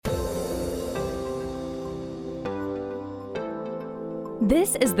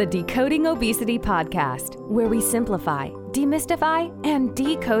This is the Decoding Obesity podcast, where we simplify, demystify, and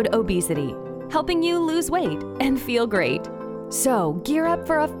decode obesity, helping you lose weight and feel great. So gear up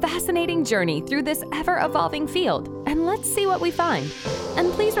for a fascinating journey through this ever-evolving field, and let's see what we find.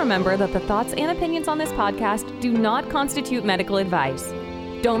 And please remember that the thoughts and opinions on this podcast do not constitute medical advice.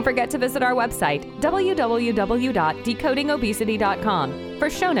 Don't forget to visit our website, www.decodingobesity.com, for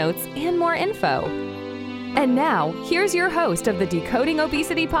show notes and more info. And now, here's your host of the Decoding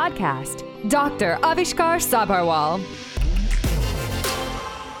Obesity podcast, Dr. Avishkar Sabharwal.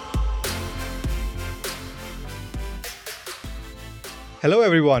 Hello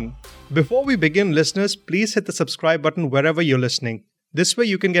everyone. Before we begin, listeners, please hit the subscribe button wherever you're listening. This way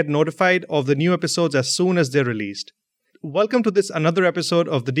you can get notified of the new episodes as soon as they're released. Welcome to this another episode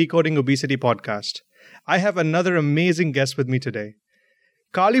of the Decoding Obesity podcast. I have another amazing guest with me today.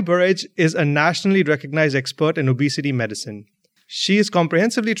 Carly Burrage is a nationally recognized expert in obesity medicine. She is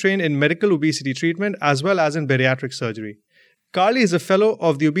comprehensively trained in medical obesity treatment as well as in bariatric surgery. Carly is a fellow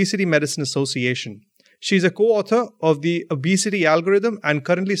of the Obesity Medicine Association. She is a co-author of the Obesity Algorithm and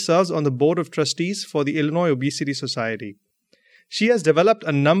currently serves on the board of trustees for the Illinois Obesity Society. She has developed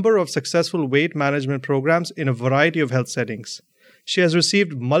a number of successful weight management programs in a variety of health settings. She has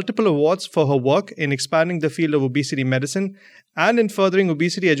received multiple awards for her work in expanding the field of obesity medicine and in furthering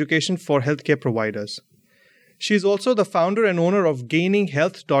obesity education for healthcare providers. She is also the founder and owner of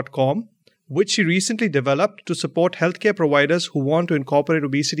GainingHealth.com, which she recently developed to support healthcare providers who want to incorporate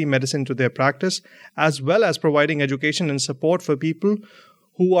obesity medicine into their practice, as well as providing education and support for people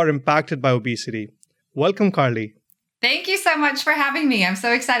who are impacted by obesity. Welcome, Carly. Thank you so much for having me. I'm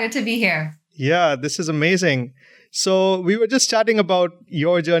so excited to be here. Yeah, this is amazing. So we were just chatting about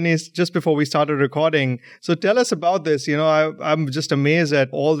your journeys just before we started recording. So tell us about this. I'm just amazed at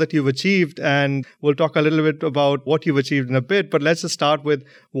all that you've achieved, and we'll talk a little bit about what you've achieved in a bit. But let's just start with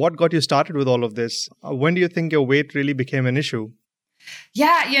what got you started with all of this. When do you think your weight really became an issue?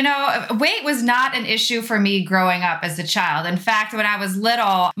 Yeah, weight was not an issue for me growing up as a child. In fact, when I was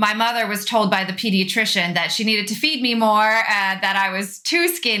little, my mother was told by the pediatrician that she needed to feed me more, that I was too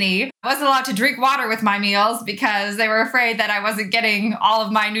skinny. I wasn't allowed to drink water with my meals because they were afraid that I wasn't getting all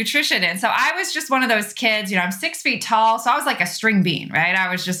of my nutrition in. So I was just one of those kids, I'm 6 feet tall. So I was like a string bean, right? I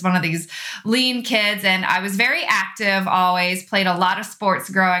was just one of these lean kids, and I was very active, always played a lot of sports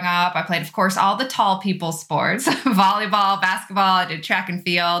growing up. I played, of course, all the tall people sports, volleyball, basketball, I did track and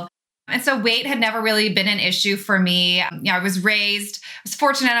field. And so weight had never really been an issue for me. I was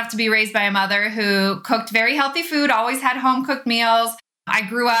fortunate enough to be raised by a mother who cooked very healthy food, always had home cooked meals. I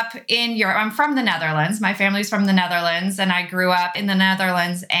grew up in Europe. I'm from the Netherlands. My family's from the Netherlands, and I grew up in the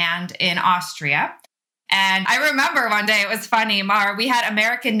Netherlands and in Austria. And I remember one day, it was funny, we had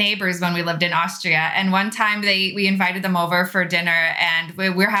American neighbors when we lived in Austria. And one time we invited them over for dinner, and we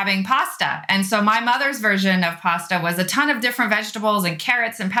were having pasta. And so my mother's version of pasta was a ton of different vegetables and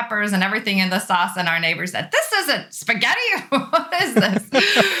carrots and peppers and everything in the sauce. And our neighbor said, "This isn't spaghetti. What is this?"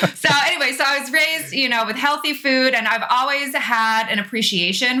 So I was raised, with healthy food. And I've always had an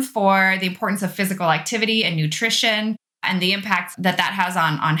appreciation for the importance of physical activity and nutrition, and the impact that has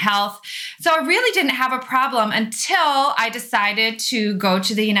on health. So I really didn't have a problem until I decided to go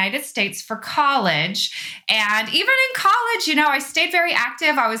to the United States for college. And even in college, I stayed very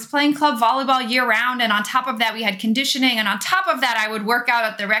active. I was playing club volleyball year round. And on top of that, we had conditioning. And on top of that, I would work out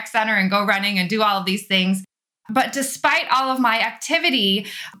at the rec center and go running and do all of these things. But despite all of my activity,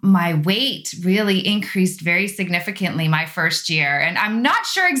 my weight really increased very significantly my first year. And I'm not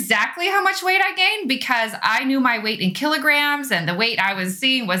sure exactly how much weight I gained because I knew my weight in kilograms and the weight I was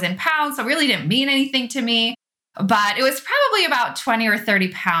seeing was in pounds. So it really didn't mean anything to me. But it was probably about 20 or 30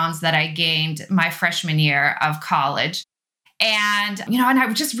 pounds that I gained my freshman year of college. And, and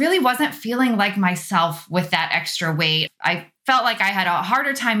I just really wasn't feeling like myself with that extra weight. I felt like I had a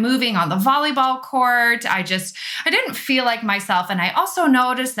harder time moving on the volleyball court. I didn't feel like myself. And I also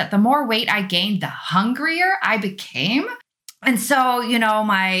noticed that the more weight I gained, the hungrier I became. And so,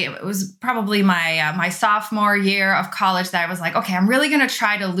 it was probably my sophomore year of college that I was like, okay, I'm really going to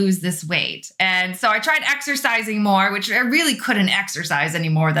try to lose this weight. And so I tried exercising more, which I really couldn't exercise any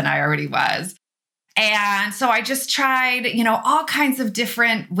more than I already was. And so I just tried, all kinds of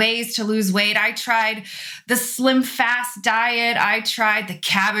different ways to lose weight. I tried the Slim Fast diet. I tried the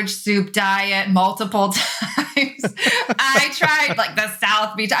cabbage soup diet multiple times. I tried like the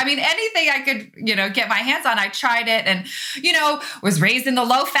South Beach. Anything I could, get my hands on, I tried it and, was raised in the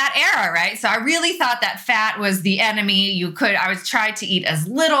low fat era, right? So I really thought that fat was the enemy. I was trying to eat as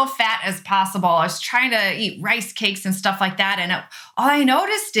little fat as possible. I was trying to eat rice cakes and stuff like that. And all I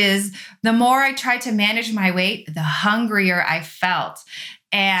noticed is the more I tried to to manage my weight, the hungrier I felt.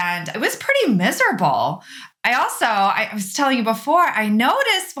 And it was pretty miserable. I was telling you before, I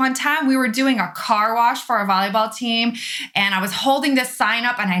noticed one time we were doing a car wash for our volleyball team, and I was holding this sign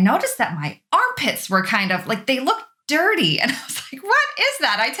up, and I noticed that my armpits were kind of like, they looked dirty. And I was like, what is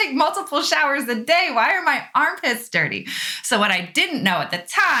that? I take multiple showers a day. Why are my armpits dirty? So what I didn't know at the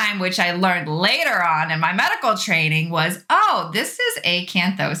time, which I learned later on in my medical training, was, oh, this is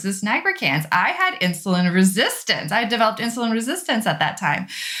acanthosis nigricans. I had insulin resistance. I had developed insulin resistance at that time,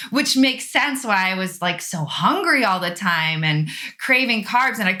 which makes sense why I was like so hungry all the time and craving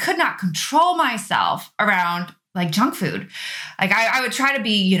carbs. And I could not control myself around like junk food. Like I would try to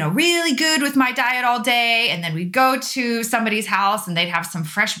be, really good with my diet all day. And then we'd go to somebody's house and they'd have some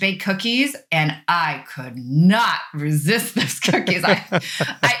fresh baked cookies. And I could not resist those cookies.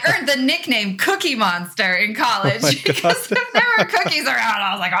 I earned the nickname Cookie Monster in college because if there were cookies around,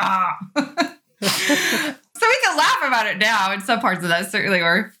 I was like, So we can laugh about it now. And some parts of that certainly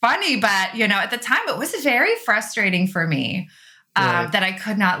were funny. But, at the time, it was very frustrating for me that I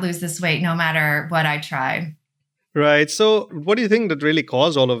could not lose this weight no matter what I tried. Right. So what do you think that really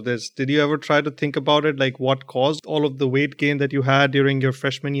caused all of this? Did you ever try to think about it? Like what caused all of the weight gain that you had during your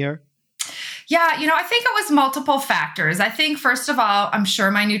freshman year? Yeah, I think it was multiple factors. I think, first of all, I'm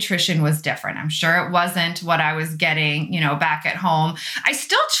sure my nutrition was different. I'm sure it wasn't what I was getting, back at home. I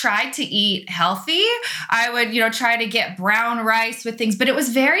still tried to eat healthy. I would, try to get brown rice with things, but it was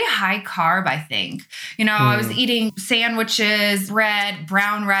very high carb, I think. I was eating sandwiches, bread,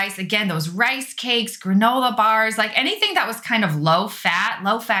 brown rice, again, those rice cakes, granola bars, like anything that was kind of low fat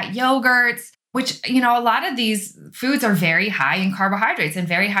yogurts, which, a lot of these foods are very high in carbohydrates and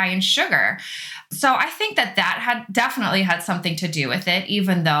very high in sugar. So I think that had definitely had something to do with it,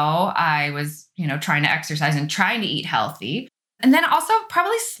 even though I was, trying to exercise and trying to eat healthy. And then also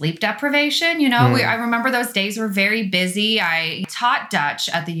probably sleep deprivation. I remember those days were very busy. I taught Dutch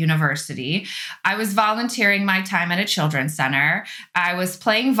at the university. I was volunteering my time at a children's center. I was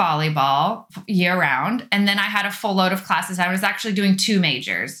playing volleyball year round. And then I had a full load of classes. I was actually doing 2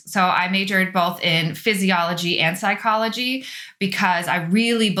 majors. So I majored both in physiology and psychology because I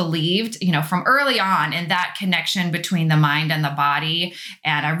really believed, from early on in that connection between the mind and the body.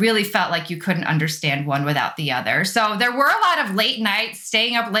 And I really felt like you couldn't understand one without the other. So there were a lot of late nights,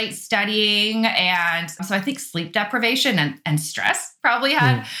 staying up late studying. And so I think sleep deprivation and stress probably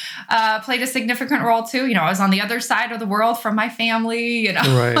had played a significant role too. I was on the other side of the world from my family,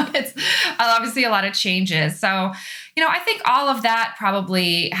 Right. It's obviously a lot of changes. So, I think all of that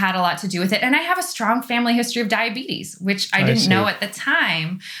probably had a lot to do with it. And I have a strong family history of diabetes, which I didn't know at the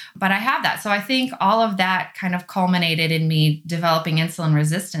time, but I have that. So I think all of that kind of culminated in me developing insulin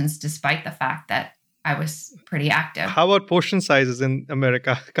resistance, despite the fact that I was pretty active. How about portion sizes in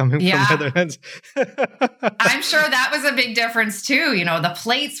America coming from other ends? I'm sure that was a big difference too. The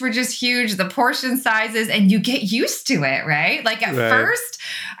plates were just huge, the portion sizes, and you get used to it, right? Like at first,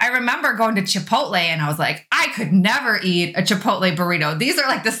 I remember going to Chipotle and I was like, I could never eat a Chipotle burrito. These are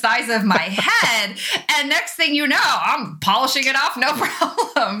like the size of my head. And next thing you know, I'm polishing it off, no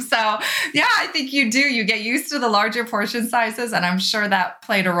problem. So yeah, I think you do. You get used to the larger portion sizes, and I'm sure that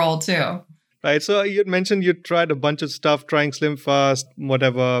played a role too. Right. So you had mentioned you tried a bunch of stuff, trying Slim Fast,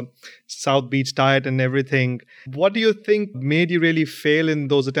 whatever, South Beach diet and everything. What do you think made you really fail in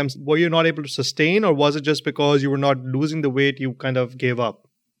those attempts? Were you not able to sustain, or was it just because you were not losing the weight, you kind of gave up?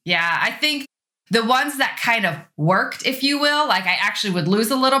 Yeah, I think the ones that kind of worked, if you will, like I actually would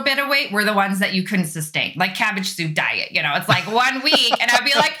lose a little bit of weight, were the ones that you couldn't sustain, like cabbage soup diet. It's like 1 week and I'd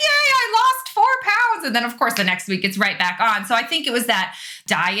be like, yay, I lost 4 pounds. And then of course the next week it's right back on. So I think it was that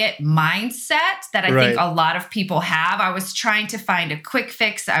diet mindset that I think a lot of people have. I was trying to find a quick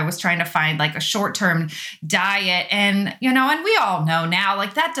fix. I was trying to find like a short-term diet. And, and we all know now,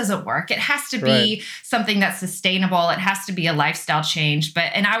 like that doesn't work. It has to be something that's sustainable. It has to be a lifestyle change.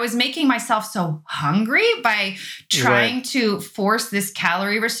 And I was making myself so hungry by trying to force this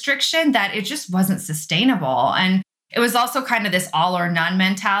calorie restriction that it just wasn't sustainable. And it was also kind of this all or none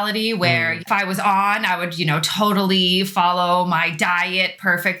mentality where if I was on, I would, totally follow my diet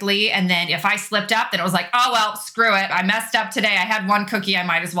perfectly. And then if I slipped up, then it was like, oh, well, screw it. I messed up today. I had 1 cookie. I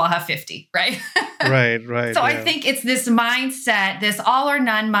might as well have 50, right? Right. So I think it's this mindset, this all or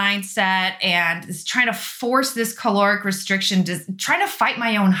none mindset, and this trying to force this caloric restriction, trying to fight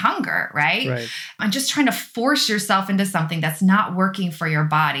my own hunger, right? I'm just trying to force yourself into something that's not working for your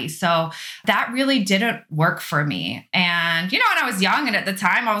body. So that really didn't work for me. And, when I was young and at the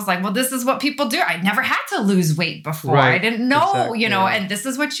time I was like, well, this is what people do. I never had to lose weight before. I didn't know, and this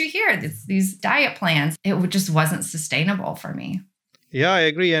is what you hear, these diet plans. It just wasn't sustainable for me. Yeah, I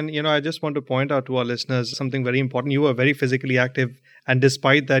agree. And, I just want to point out to our listeners something very important. You were very physically active, and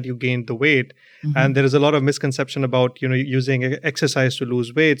despite that, you gained the weight. Mm-hmm. And there is a lot of misconception about, using exercise to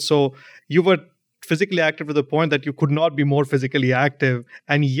lose weight. So you were physically active to the point that you could not be more physically active,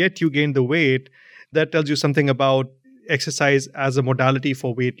 and yet you gained the weight. That tells you something about exercise as a modality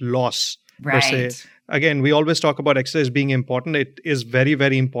for weight loss, per se. Again, we always talk about exercise being important. It is very,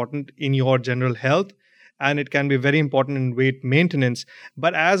 very important in your general health, and it can be very important in weight maintenance.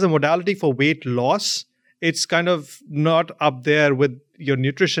 But as a modality for weight loss, it's kind of not up there with your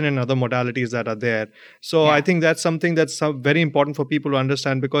nutrition and other modalities that are there. So I think that's something that's very important for people to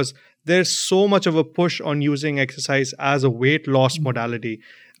understand, because there's so much of a push on using exercise as a weight loss modality.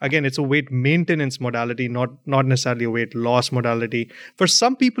 Again, it's a weight maintenance modality, not necessarily a weight loss modality. For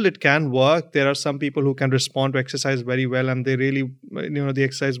some people, it can work. There are some people who can respond to exercise very well, and they really, the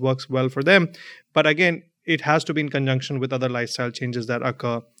exercise works well for them. But again, it has to be in conjunction with other lifestyle changes that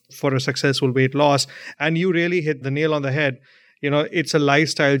occur for a successful weight loss. And you really hit the nail on the head. It's a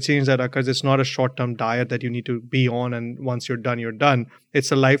lifestyle change that occurs. It's not a short-term diet that you need to be on, and once you're done, you're done.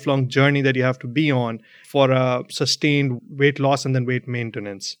 It's a lifelong journey that you have to be on for a sustained weight loss and then weight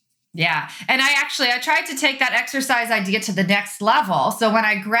maintenance. Yeah. And I tried to take that exercise idea to the next level. So when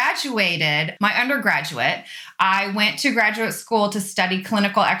I graduated my undergraduate, I went to graduate school to study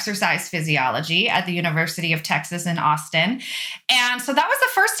clinical exercise physiology at the University of Texas in Austin. And so that was the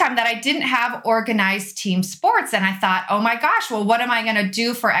first time that I didn't have organized team sports. And I thought, oh my gosh, well, what am I going to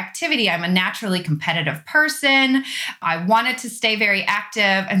do for activity? I'm a naturally competitive person. I wanted to stay very active.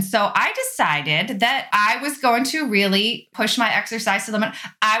 And so I decided that I was going to really push my exercise to the limit.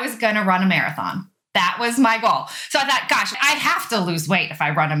 I was going to run a marathon. That was my goal. So I thought, gosh, I have to lose weight if I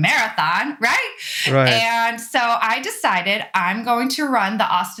run a marathon, right? And so I decided I'm going to run the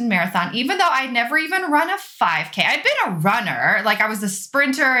Austin Marathon, even though I'd never even run a 5K. I'd been a runner. Like I was a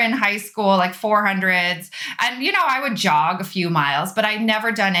sprinter in high school, like 400s. And, I would jog a few miles, but I'd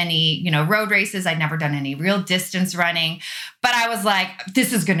never done any, road races. I'd never done any real distance running. But I was like,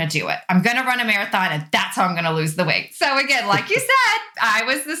 this is going to do it. I'm going to run a marathon, and that's how I'm going to lose the weight. So again, like you said, I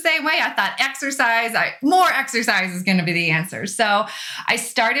was the same way. I thought more exercise is going to be the answer. So I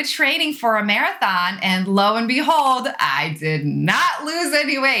started training for a marathon, and lo and behold, I did not lose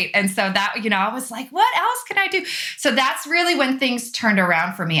any weight. And so that, I was like, what else can I do? So that's really when things turned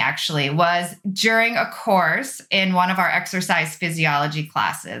around for me, actually, was during a course in one of our exercise physiology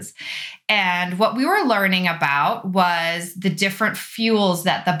classes. And what we were learning about was the different fuels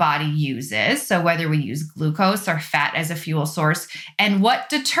that the body uses. So whether we use glucose or fat as a fuel source, and what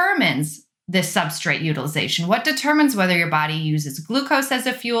determines this substrate utilization, what determines whether your body uses glucose as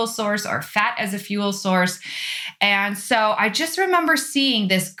a fuel source or fat as a fuel source. And so I just remember seeing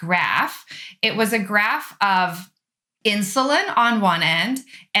this graph. It was a graph of insulin on one end,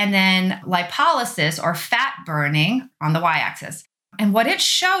 and then lipolysis or fat burning on the y-axis. And what it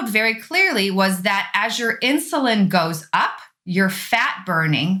showed very clearly was that as your insulin goes up, your fat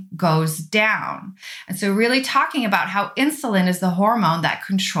burning goes down. And so really talking about how insulin is the hormone that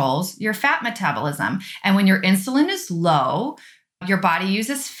controls your fat metabolism. And when your insulin is low, your body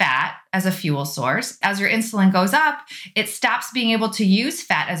uses fat as a fuel source. As your insulin goes up, it stops being able to use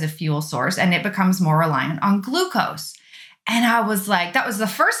fat as a fuel source, and it becomes more reliant on glucose. And I was like, that was the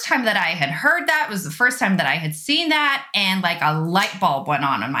first time that I had heard that. It was the first time that I had seen that. And like a light bulb went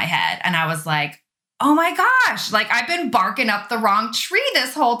on in my head. And I was like, oh my gosh, like I've been barking up the wrong tree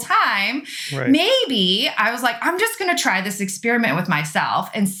this whole time. Right. Maybe I was like, I'm just going to try this experiment with myself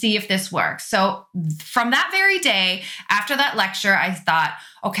and see if this works. So from that very day, after that lecture, I thought,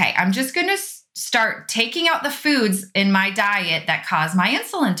 okay, I'm just going to start taking out the foods in my diet that cause my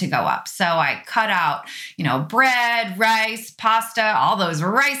insulin to go up. So I cut out, bread, rice, pasta, all those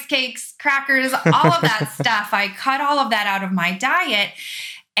rice cakes, crackers, all of that stuff. I cut all of that out of my diet,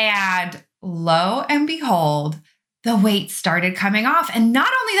 and lo and behold, the weight started coming off. And not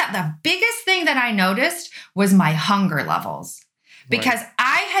only that, the biggest thing that I noticed was my hunger levels. Because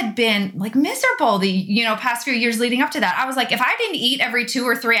I had been like miserable the, past few years leading up to that. I was like, if I didn't eat every 2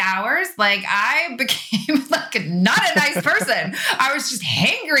 or 3 hours, like I became like not a nice person. I was just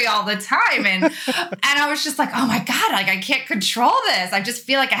hangry all the time. And I was just like, oh my God, like I can't control this. I just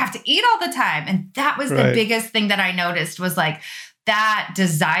feel like I have to eat all the time. And that was the biggest thing that I noticed was like, that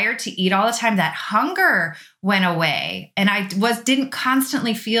desire to eat all the time, that hunger went away. And I didn't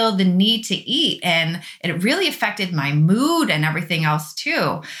constantly feel the need to eat. And it really affected my mood and everything else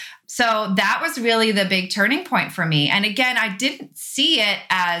too. So that was really the big turning point for me. And again, I didn't see it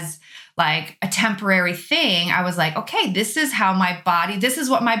as like a temporary thing, I was like, okay, this is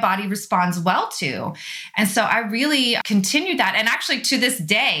what my body responds well to. And so I really continued that. And actually to this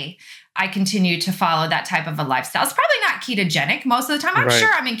day, I continue to follow that type of a lifestyle. It's probably not ketogenic most of the time. I'm sure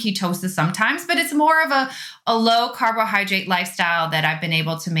I'm in ketosis sometimes, but it's more of a low carbohydrate lifestyle that I've been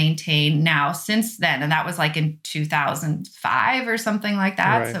able to maintain now since then. And that was like in 2005 or something like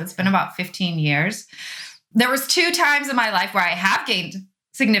that. Right. So it's been about 15 years. There was 2 times in my life where I have gained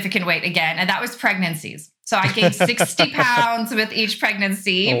significant weight again, and that was pregnancies. So I gained 60 pounds with each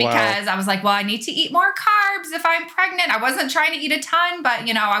pregnancy because I was like, well, I need to eat more carbs if I'm pregnant. I wasn't trying to eat a ton, but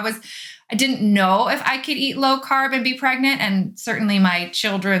I didn't know if I could eat low carb and be pregnant. And certainly my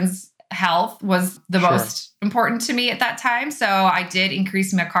children's health was the most important to me at that time. So I did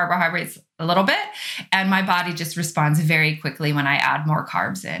increase my carbohydrates a little bit, and my body just responds very quickly when I add more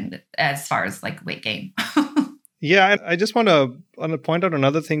carbs in as far as like weight gain. Yeah, I just want to point out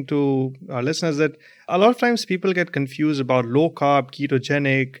another thing to our listeners, that a lot of times people get confused about low carb,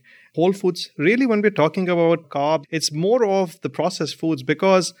 ketogenic, whole foods. Really, when we're talking about carb, it's more of the processed foods,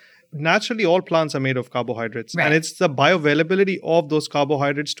 because naturally all plants are made of carbohydrates. Right. And it's the bioavailability of those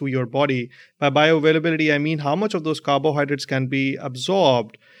carbohydrates to your body. By bioavailability, I mean how much of those carbohydrates can be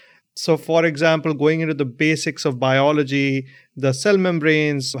absorbed. So, for example, going into the basics of biology, the cell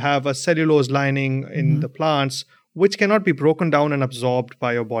membranes have a cellulose lining in the plants, which cannot be broken down and absorbed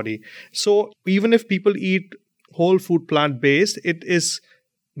by your body. So, even if people eat whole food plant-based, it is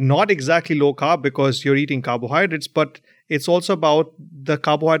not exactly low carb because you're eating carbohydrates, but it's also about the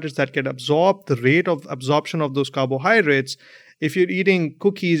carbohydrates that get absorbed, the rate of absorption of those carbohydrates. If you're eating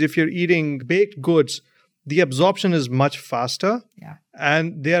cookies, if you're eating baked goods, the absorption is much faster. Yeah.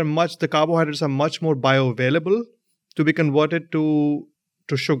 And the carbohydrates are much more bioavailable to be converted to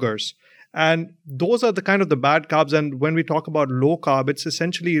sugars. And those are the kind of the bad carbs. And when we talk about low carb, it's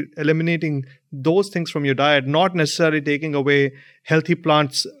essentially eliminating those things from your diet, not necessarily taking away healthy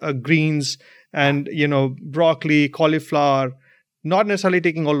plants, greens, and, broccoli, cauliflower, not necessarily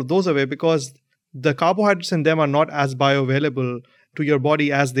taking all of those away, because the carbohydrates in them are not as bioavailable to your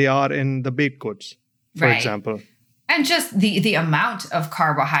body as they are in the baked goods, for example. And just the amount of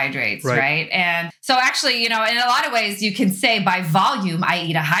carbohydrates, right? And so actually, in a lot of ways, you can say by volume, I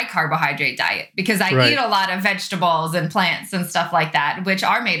eat a high carbohydrate diet because I eat a lot of vegetables and plants and stuff like that, which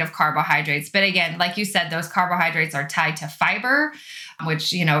are made of carbohydrates. But again, like you said, those carbohydrates are tied to fiber,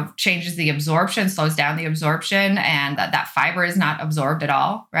 which, changes the absorption, slows down the absorption, and that fiber is not absorbed at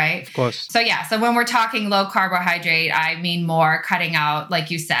all, right? Of course. So so when we're talking low carbohydrate, I mean more cutting out,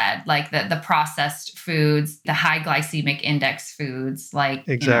 like you said, like the processed foods, the high glycemic index foods, like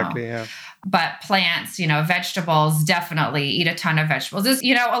But plants, vegetables, definitely eat a ton of vegetables.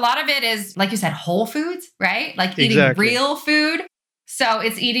 A lot of it is, like you said, whole foods, right? Like eating real food. So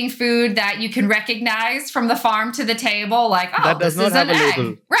it's eating food that you can recognize from the farm to the table, like, that does not have a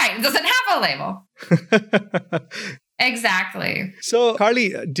label. Right. It doesn't have a label. Exactly. So,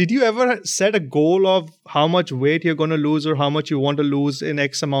 Carly, did you ever set a goal of how much weight you're going to lose or how much you want to lose in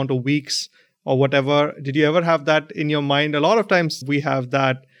X amount of weeks or whatever? Did you ever have that in your mind? A lot of times we have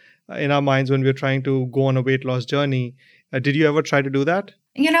that in our minds when we're trying to go on a weight loss journey. Did you ever try to do that?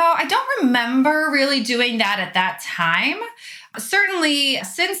 I don't remember really doing that at that time. Certainly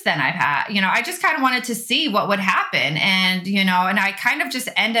since then I've had, I just kind of wanted to see what would happen. And, and I kind of just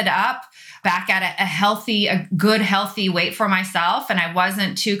ended up back at a good, healthy weight for myself. And I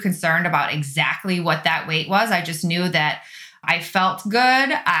wasn't too concerned about exactly what that weight was. I just knew that I felt good.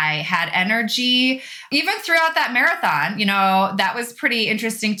 I had energy. Even throughout that marathon, that was pretty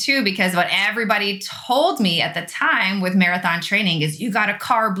interesting too, because what everybody told me at the time with marathon training is you got to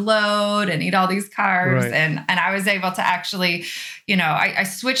carb load and eat all these carbs. Right. And I was able to actually, I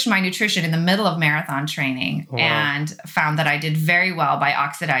switched my nutrition in the middle of marathon training and found that I did very well by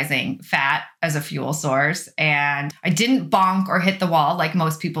oxidizing fat as a fuel source. And I didn't bonk or hit the wall like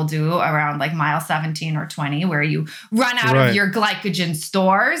most people do around like mile 17 or 20, where you run out of your glycogen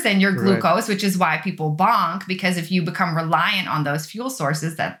stores and your glucose, which is why people bonk, because if you become reliant on those fuel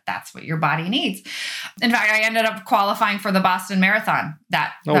sources, that's what your body needs. In fact, I ended up qualifying for the Boston Marathon.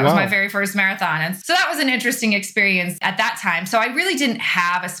 That was my very first marathon. And so that was an interesting experience at that time. So I really didn't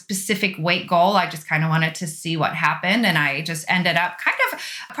have a specific weight goal. I just kind of wanted to see what happened. And I just ended up kind of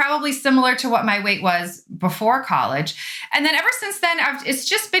probably similar to what my weight was before college. And then ever since then, it's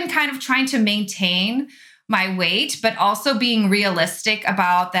just been kind of trying to maintain my weight, but also being realistic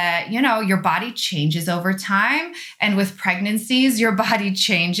about that, your body changes over time. And with pregnancies, your body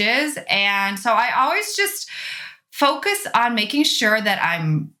changes. And so I always just focus on making sure that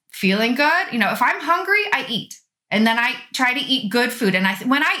I'm feeling good. If I'm hungry, I eat. And then I try to eat good food. And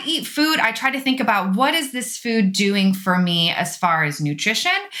when I eat food, I try to think about what is this food doing for me as far as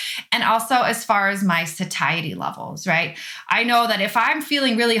nutrition and also as far as my satiety levels, right? I know that if I'm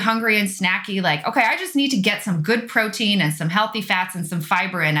feeling really hungry and snacky, like, okay, I just need to get some good protein and some healthy fats and some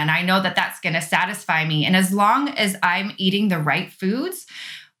fiber in. And I know that that's going to satisfy me. And as long as I'm eating the right foods,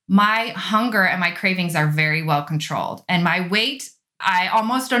 my hunger and my cravings are very well controlled. And my weight, I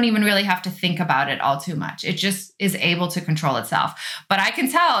almost don't even really have to think about it all too much. It just is able to control itself. But I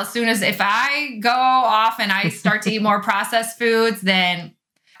can tell as soon as if I go off and I start to eat more processed foods, then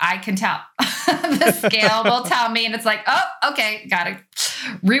I can tell. The scale will tell me. And it's like, oh, okay, got to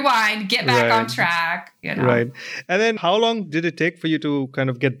rewind, get back on track. Right. And then how long did it take for you to kind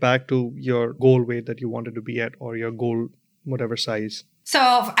of get back to your goal weight that you wanted to be at or your goal, whatever size? So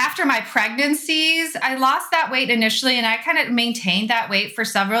after my pregnancies, I lost that weight initially and I kind of maintained that weight for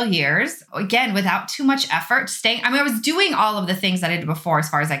several years. Again, without too much effort, I was doing all of the things that I did before as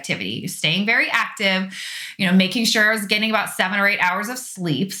far as activity, staying very active, making sure I was getting about 7 or 8 hours of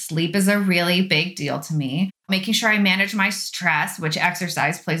sleep. Sleep is a really big deal to me. Making sure I manage my stress, which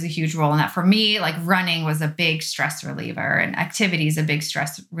exercise plays a huge role in that. For me, like running was a big stress reliever and activity is a big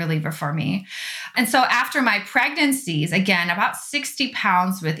stress reliever for me. And so after my pregnancies, again, about 60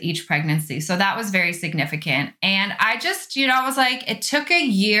 pounds with each pregnancy. So that was very significant. And I just, I was like, it took a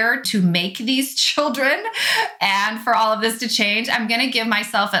year to make these children and for all of this to change. I'm going to give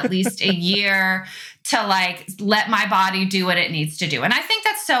myself at least a year to let my body do what it needs to do. And I think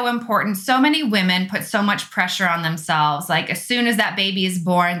that's so important. So many women put so much pressure on themselves. Like as soon as that baby is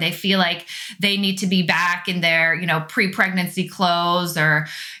born, they feel like they need to be back in their, pre-pregnancy clothes or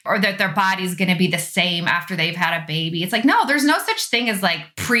that their body's going to be the same after they've had a baby. It's like, no, there's no such thing as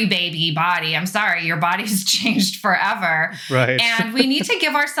like pre-baby body. I'm sorry, your body's changed forever. Right. And we need to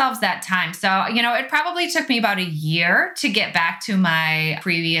give ourselves that time. So, it probably took me about a year to get back to my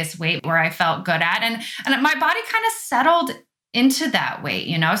previous weight where I felt good at. And my body kind of settled into that weight,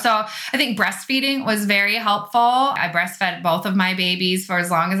 So I think breastfeeding was very helpful. I breastfed both of my babies for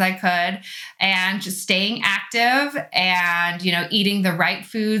as long as I could and just staying active and, eating the right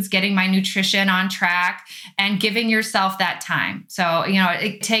foods, getting my nutrition on track and giving yourself that time. So,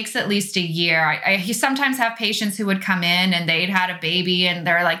 it takes at least a year. I sometimes have patients who would come in and they'd had a baby and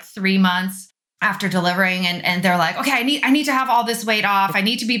they're like 3 months after delivering and they're like, okay, I need to have all this weight off. I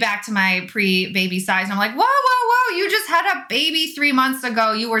need to be back to my pre-baby size. And I'm like, whoa. You just had a baby 3 months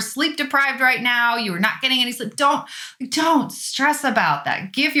ago. You were sleep deprived right now. You were not getting any sleep. Don't stress about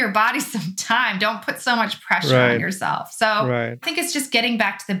that. Give your body some time. Don't put so much pressure on yourself. So I think it's just getting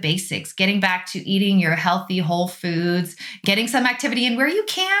back to the basics, getting back to eating your healthy whole foods, getting some activity in where you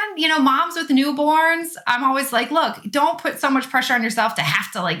can, moms with newborns. I'm always like, look, don't put so much pressure on yourself to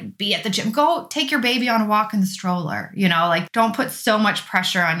have to be at the gym. Go take your baby on a walk in the stroller, don't put so much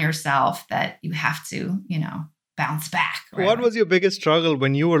pressure on yourself that you have to, bounce back. Right? What was your biggest struggle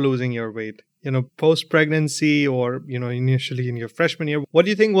when you were losing your weight? Post-pregnancy or, initially in your freshman year? What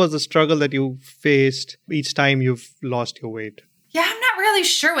do you think was the struggle that you faced each time you've lost your weight? Yeah, I'm not really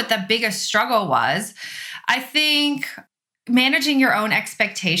sure what the biggest struggle was. I think managing your own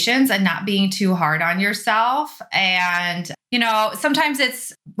expectations and not being too hard on yourself. And, sometimes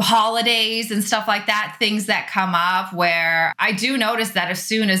it's holidays and stuff like that, things that come up where I do notice that as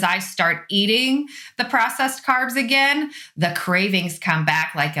soon as I start eating the processed carbs again, the cravings come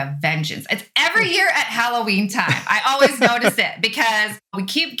back like a vengeance. It's every year at Halloween time. I always notice it because we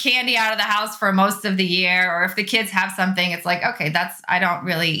keep candy out of the house for most of the year. Or if the kids have something, it's like, okay, I don't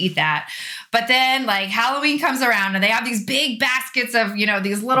really eat that. But then Halloween comes around and they have these big baskets of,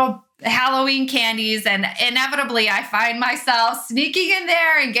 these little Halloween candies. And inevitably I find myself sneaking in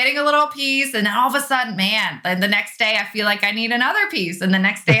there and getting a little piece. And then all of a sudden, then the next day I feel like I need another piece. And the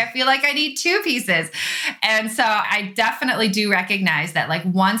next day I feel like I need 2 pieces. And so I definitely do recognize that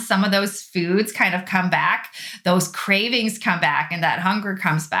once some of those foods kind of come back, those cravings come back and that hunger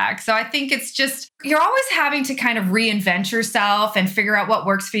comes back. So I think it's just, you're always having to kind of reinvent yourself and figure out what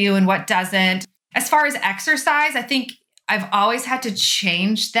works for you and what doesn't. As far as exercise, I think I've always had to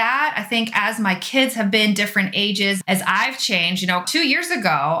change that. I think as my kids have been different ages, as I've changed, 2 years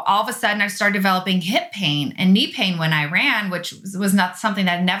ago, all of a sudden I started developing hip pain and knee pain when I ran, which was not something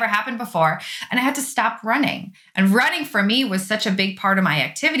that had never happened before. And I had to stop running. And running for me was such a big part of my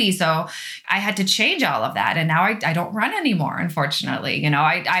activity. So I had to change all of that. And now I don't run anymore, unfortunately.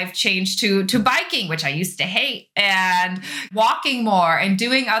 I've changed to biking, which I used to hate, and walking more and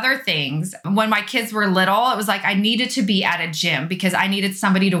doing other things. When my kids were little, it was like I needed to be be at a gym because I needed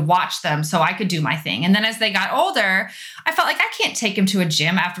somebody to watch them so I could do my thing. And then as they got older, I felt like I can't take them to a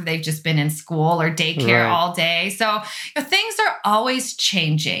gym after they've just been in school or daycare all day. So things are always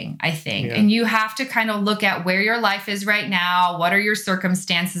changing, I think. And you have to kind of look at where your life is right now. What are your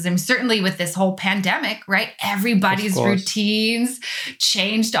circumstances? And certainly with this whole pandemic, right? Everybody's routines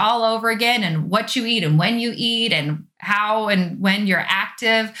changed all over again, and what you eat and when you eat and how and when you're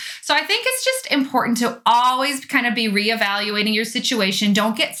active. So I think it's just important to always kind of be reevaluating your situation.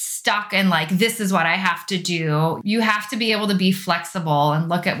 Don't get stuck in like, this is what I have to do. You have to be able to be flexible and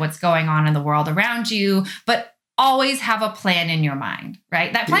look at what's going on in the world around you, but always have a plan in your mind,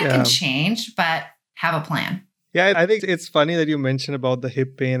 right? That plan can change, but have a plan. Yeah, I think it's funny that you mentioned about the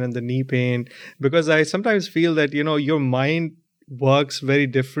hip pain and the knee pain, because I sometimes feel that, your mind works very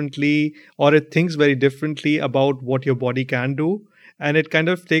differently, or it thinks very differently about what your body can do. And it kind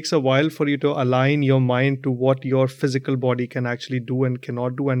of takes a while for you to align your mind to what your physical body can actually do and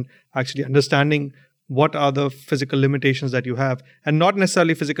cannot do, and actually understanding what are the physical limitations that you have, and not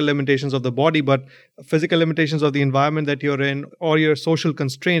necessarily physical limitations of the body, but physical limitations of the environment that you're in or your social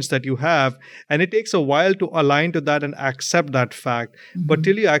constraints that you have. And it takes a while to align to that and accept that fact. But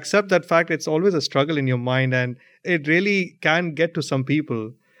till you accept that fact, it's always a struggle in your mind, and it really can get to some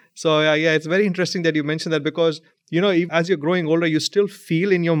people. So it's very interesting that you mentioned that, because as you're growing older, you still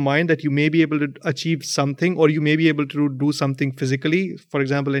feel in your mind that you may be able to achieve something, or you may be able to do something physically, for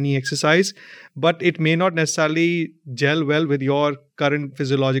example, any exercise, but it may not necessarily gel well with your current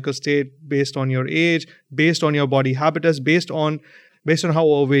physiological state based on your age, based on your body habitus, based on how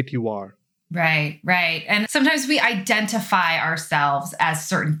overweight you are. Right. And sometimes we identify ourselves as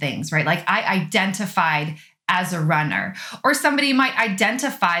certain things, right? Like I identified as a runner, or somebody might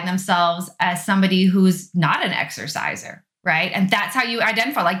identify themselves as somebody who's not an exerciser, right? And that's how you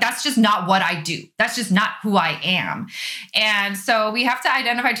identify. Like, that's just not what I do. That's just not who I am. And so we have to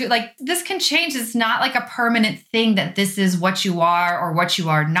identify too, like, this can change. It's not like a permanent thing that this is what you are or what you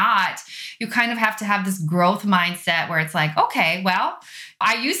are not. You kind of have to have this growth mindset where it's like, okay, well,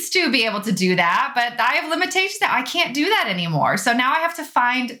 I used to be able to do that, but I have limitations that I can't do that anymore. So now I have to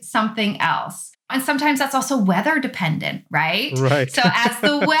find something else. And sometimes that's also weather dependent, right? Right. So as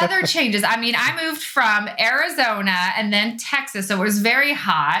the weather changes, I moved from Arizona and then Texas. So it was very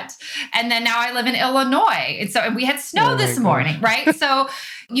hot. And then now I live in Illinois. And so we had snow this morning, right? So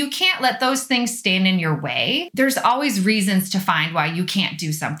you can't let those things stand in your way. There's always reasons to find why you can't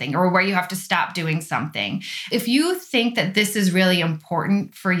do something or where you have to stop doing something. If you think that this is really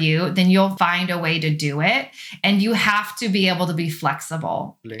important for you, then you'll find a way to do it. And you have to be able to be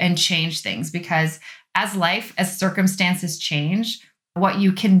flexible and change things, because as circumstances change, what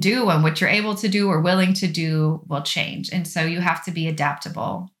you can do and what you're able to do or willing to do will change. And so you have to be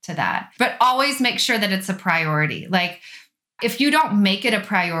adaptable to that. But always make sure that it's a priority. Like, if you don't make it a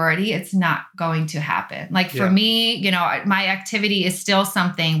priority, it's not going to happen. Like for me, my activity is still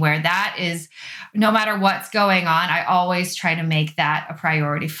something where that is, no matter what's going on, I always try to make that a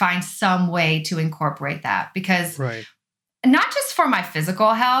priority, find some way to incorporate that, because not just for my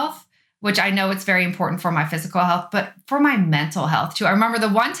physical health, which I know it's very important for my physical health, but for my mental health too. I remember the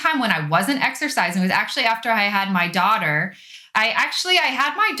one time when I wasn't exercising, it was actually after I had my daughter. I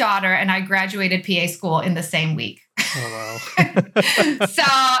had my daughter and I graduated PA school in the same week. Oh, wow. So,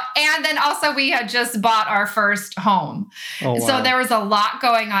 and then also we had just bought our first home. Oh, wow. So there was a lot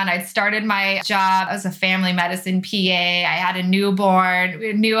going on. I'd started my job as a family medicine PA. I had a newborn,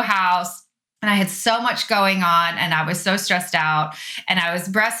 a new house, and I had so much going on, and I was so stressed out, and I was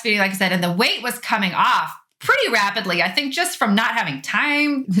breastfeeding, like I said, and the weight was coming off pretty rapidly. I think just from not having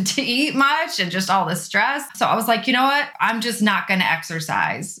time to eat much and just all the stress. So I was like, you know what? I'm just not going to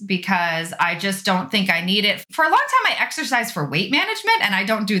exercise because I just don't think I need it. For a long time, I exercised for weight management, and I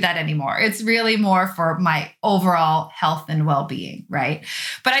don't do that anymore. It's really more for my overall health and well-being, right?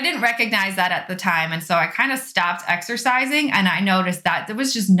 But I didn't recognize that at the time. And so I kind of stopped exercising, and I noticed that it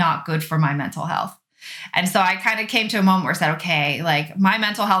was just not good for my mental health. And so I kind of came to a moment where I said, okay, like my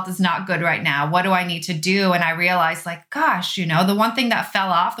mental health is not good right now. What do I need to do? And I realized like, gosh, the one thing that fell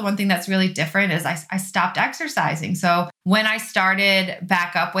off, the one thing that's really different is I stopped exercising. So when I started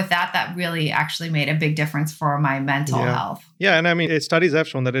back up with that, that really actually made a big difference for my mental health. Yeah. And studies have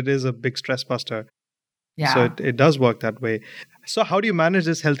shown that it is a big stress buster. Yeah. So it does work that way. So how do you manage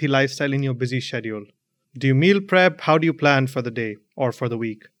this healthy lifestyle in your busy schedule? Do you meal prep? How do you plan for the day or for the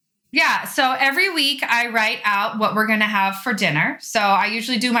week? Yeah. So every week I write out what we're going to have for dinner. So I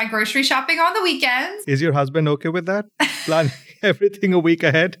usually do my grocery shopping on the weekends. Is your husband okay with that? Plan everything a week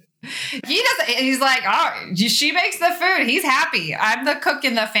ahead? He doesn't. And he's like, oh, she makes the food. He's happy. I'm the cook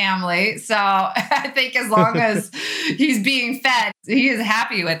in the family. So I think as long as he's being fed, he is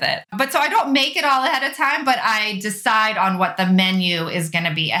happy with it. But so I don't make it all ahead of time, but I decide on what the menu is going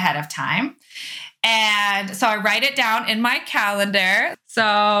to be ahead of time. And so I write it down in my calendar.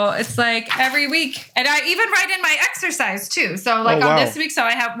 So it's like every week. And I even write in my exercise too. So like on this week, so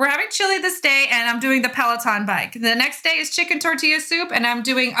we're having chili this day and I'm doing the Peloton bike. The next day is chicken tortilla soup and I'm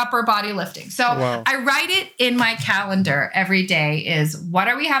doing upper body lifting. So I write it in my calendar every day is what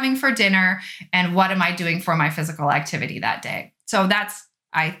are we having for dinner and what am I doing for my physical activity that day? So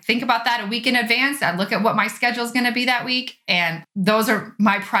I think about that a week in advance. I look at what my schedule is going to be that week. And those are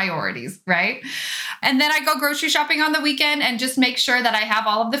my priorities, right? And then I go grocery shopping on the weekend and just make sure that I have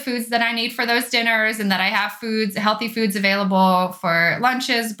all of the foods that I need for those dinners and that I have healthy foods available for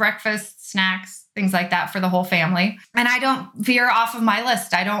lunches, breakfasts, snacks, things like that for the whole family. And I don't veer off of my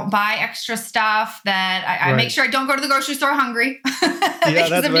list. I don't buy extra stuff that I make sure I don't go to the grocery store hungry. Yeah,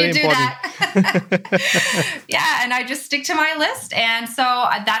 that's very important. Yeah. And I just stick to my list. And so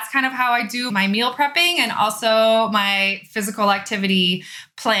that's kind of how I do my meal prepping and also my physical activity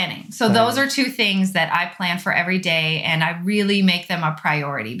planning. So those are two things that I plan for every day. And I really make them a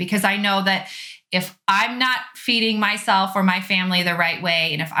priority because I know that if I'm not feeding myself or my family the right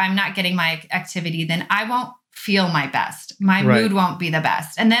way, and if I'm not getting my activity, then I won't feel my best. My mood won't be the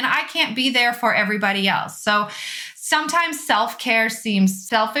best. And then I can't be there for everybody else. So sometimes self-care seems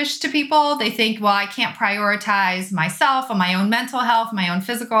selfish to people. They think, well, I can't prioritize myself and my own mental health, my own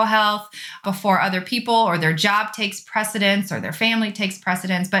physical health before other people, or their job takes precedence or their family takes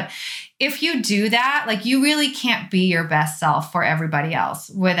precedence. But if you do that, like you really can't be your best self for everybody else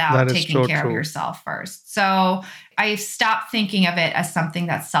without taking care of yourself first. So I stopped thinking of it as something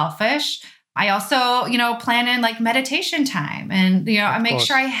that's selfish. I also, plan in like meditation time and, I make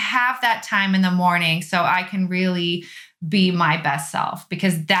sure I have that time in the morning so I can really be my best self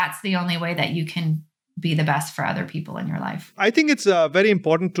because that's the only way that you can be the best for other people in your life. I think it's very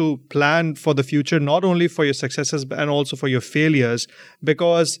important to plan for the future, not only for your successes, and also for your failures,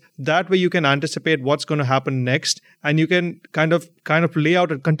 because that way you can anticipate what's going to happen next. And you can kind of lay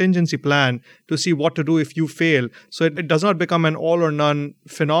out a contingency plan to see what to do if you fail. So it does not become an all or none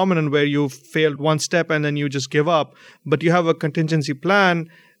phenomenon where you failed one step and then you just give up. But you have a contingency plan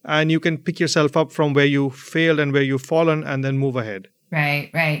and you can pick yourself up from where you failed and where you've fallen and then move ahead.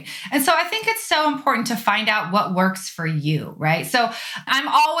 Right. And so I think it's so important to find out what works for you, right? So I'm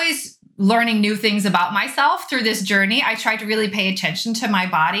always learning new things about myself through this journey. I try to really pay attention to my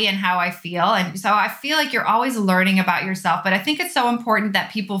body and how I feel. And so I feel like you're always learning about yourself, but I think it's so important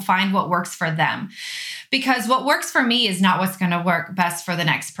that people find what works for them. Because what works for me is not what's going to work best for the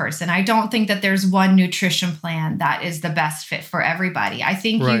next person. I don't think that there's one nutrition plan that is the best fit for everybody. I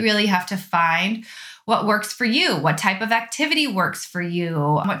think you really have to find what works for you, what type of activity works for you,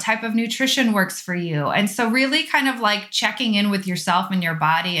 what type of nutrition works for you. And so really kind of like checking in with yourself and your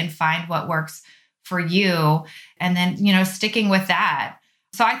body and find what works for you. And then, sticking with that.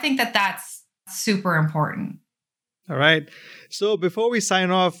 So I think that that's super important. All right. So before we sign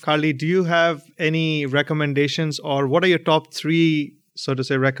off, Carly, do you have any recommendations or what are your top 3, so to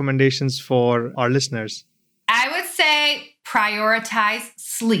say, recommendations for our listeners? I would say prioritize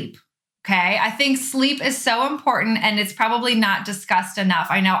sleep. Okay. I think sleep is so important and it's probably not discussed enough.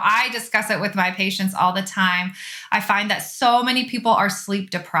 I know I discuss it with my patients all the time. I find that so many people are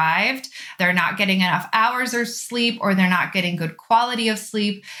sleep deprived. They're not getting enough hours of sleep or they're not getting good quality of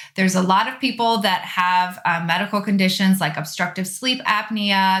sleep. There's a lot of people that have medical conditions like obstructive sleep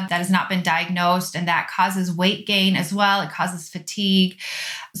apnea that has not been diagnosed and that causes weight gain as well. It causes fatigue.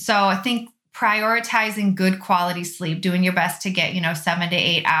 So I think prioritizing good quality sleep, doing your best to get, 7 to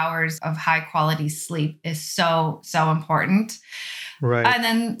 8 hours of high quality sleep is so, so important. Right. And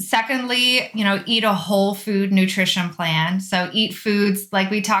then secondly, eat a whole food nutrition plan. So eat foods like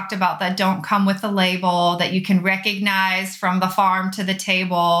we talked about that don't come with a label that you can recognize from the farm to the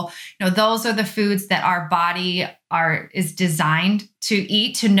table. Those are the foods that our body is designed to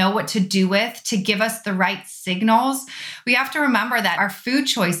eat, to know what to do with, to give us the right signals. We have to remember that our food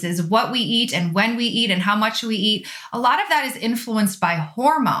choices, what we eat and when we eat and how much we eat, a lot of that is influenced by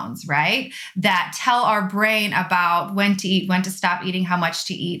hormones, right? That tell our brain about when to eat, when to stop eating, how much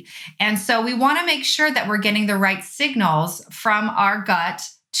to eat. And so we want to make sure that we're getting the right signals from our gut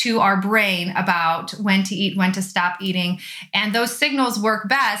to our brain about when to eat, when to stop eating. And those signals work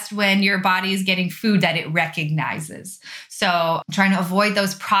best when your body is getting food that it recognizes. So trying to avoid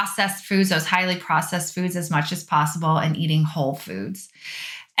those processed foods, those highly processed foods as much as possible and eating whole foods.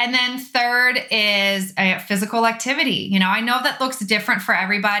 And then third is physical activity. You know, I know that looks different for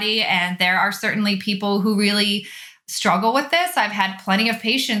everybody, and there are certainly people who really struggle with this. I've had plenty of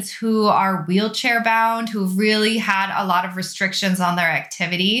patients who are wheelchair bound, who've really had a lot of restrictions on their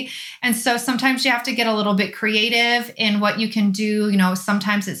activity. And so sometimes you have to get a little bit creative in what you can do. You know,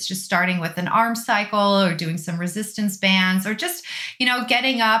 sometimes it's just starting with an arm cycle or doing some resistance bands, or just, you know,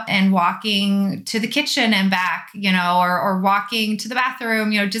 getting up and walking to the kitchen and back, you know, or walking to the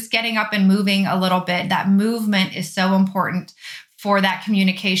bathroom, you know, just getting up and moving a little bit. That movement is so important for that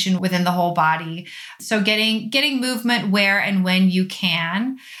communication within the whole body. So getting movement where and when you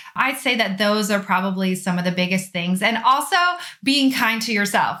can. I'd say that those are probably some of the biggest things. And also being kind to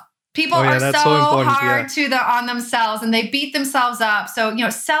yourself. People are so hard on themselves, and they beat themselves up. So, you know,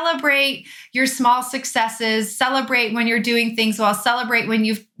 celebrate your small successes, celebrate when you're doing things well, celebrate when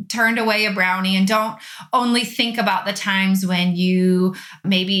you've turned away a brownie, and don't only think about the times when you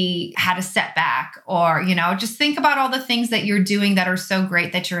maybe had a setback, or, you know, just think about all the things that you're doing that are so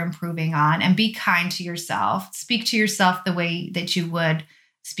great that you're improving on, and be kind to yourself. Speak to yourself the way that you would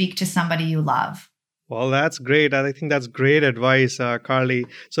speak to somebody you love. Well, that's great. I think that's great advice, Carly.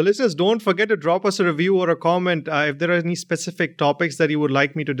 So listeners, don't forget to drop us a review or a comment. If there are any specific topics that you would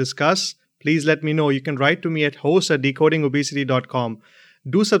like me to discuss, please let me know. You can write to me at host@decodingobesity.com.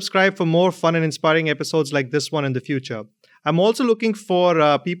 Do subscribe for more fun and inspiring episodes like this one in the future. I'm also looking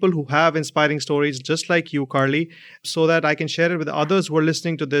for people who have inspiring stories just like you, Carly, so that I can share it with others who are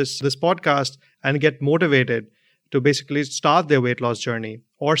listening to this podcast and get motivated to basically start their weight loss journey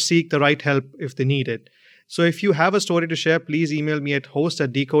or seek the right help if they need it. So if you have a story to share, please email me at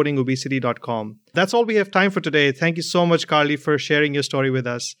host@decodingobesity.com. That's all we have time for today. Thank you so much, Carly, for sharing your story with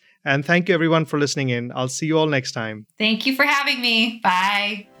us. And thank you, everyone, for listening in. I'll see you all next time. Thank you for having me.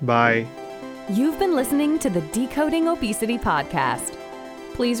 Bye. Bye. You've been listening to the Decoding Obesity podcast.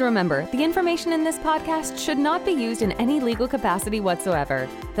 Please remember, the information in this podcast should not be used in any legal capacity whatsoever.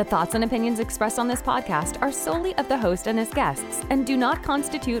 The thoughts and opinions expressed on this podcast are solely of the host and his guests and do not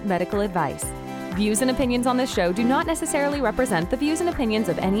constitute medical advice. Views and opinions on this show do not necessarily represent the views and opinions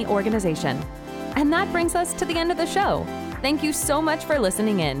of any organization. And that brings us to the end of the show. Thank you so much for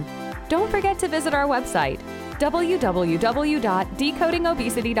listening in. Don't forget to visit our website,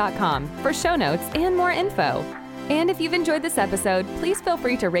 www.decodingobesity.com, for show notes and more info. And if you've enjoyed this episode, please feel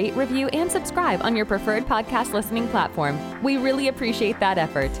free to rate, review, and subscribe on your preferred podcast listening platform. We really appreciate that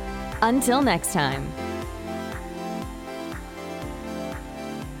effort. Until next time.